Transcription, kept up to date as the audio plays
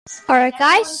Alright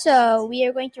guys, so we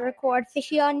are going to record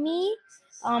Fishy on Me.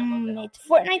 It's a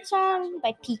Fortnite song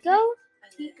by Pico.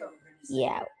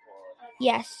 Yeah.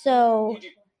 Yeah, so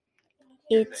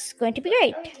it's going to be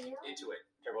great.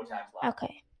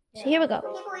 Okay. So here we go.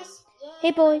 Hey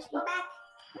boys.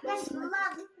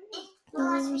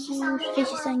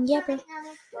 Fishy song, yeah bro.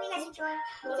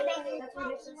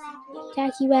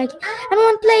 Tacky wacky. I'm in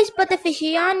one place, but the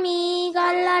fishy on me.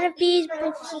 Got a lot of bees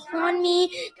on me.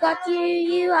 Got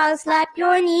you, I'll slap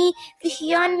your knee.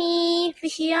 Fishy on me,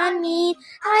 fishy on me.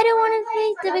 I don't want to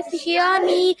think of a fishy on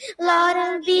me. A lot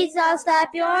of bees, I'll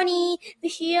slap your knee.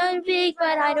 Fishy on big,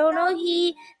 but I don't know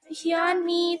he. Fishy on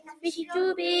me, fishy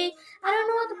too big. I don't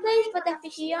know the place, but the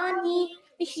fishy on me.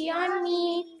 Fishy on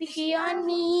me, fishy on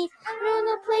me. I don't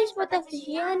know the place, but the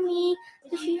fishy on me.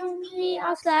 Fishy on me,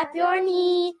 I'll slap your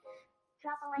knee.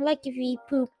 Like if you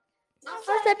poop. I'll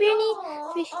slap your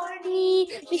knee,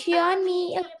 fishy on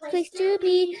me, a place to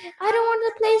be. I don't want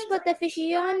the place, but the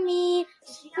fishy on me,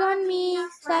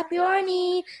 slap your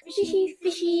knee,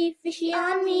 fishy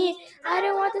on me. I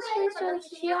don't want this place, but the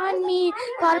fishy on me.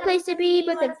 Got a place to be,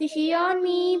 but the fishy on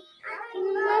me.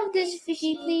 Love this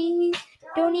fishy, please.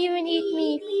 Don't even eat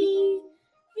me.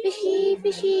 Fishy,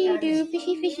 fishy, do,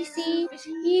 fishy, see.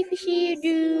 Fishy,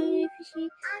 do, fishy.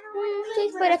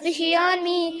 Please put a fishy on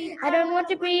me. I don't want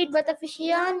to breed, but the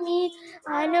fishy on me.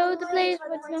 I know the place,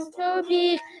 but not so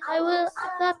big. I will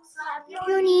up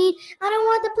your knee. I don't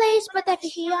want the place, but the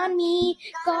fishy on me.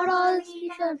 Got all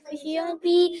the fishy on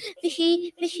me.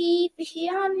 Fishy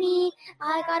on me.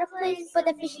 I got a place, but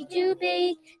the fishy too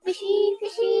big. Fishy,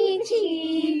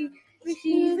 see.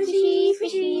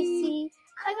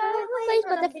 I got a place,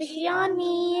 but the fishy on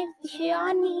me, fishy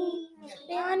on me.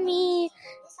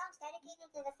 This song's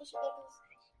dedicated to the fishy babies.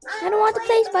 I don't want the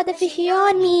place, but the fishy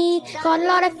on me. Got a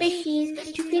lot of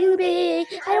fishies, too big.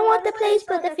 I don't want the place,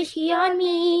 but the fishy on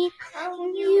me.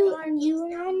 You and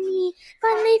me.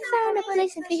 Finally found a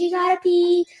place, and fishy gotta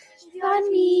pee.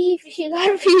 On me, fishy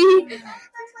gotta pee.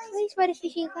 Place, but the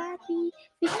fishy gotta pee.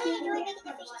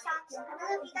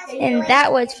 And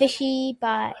that was Fishy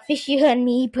on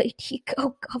Me by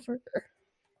Tico cover.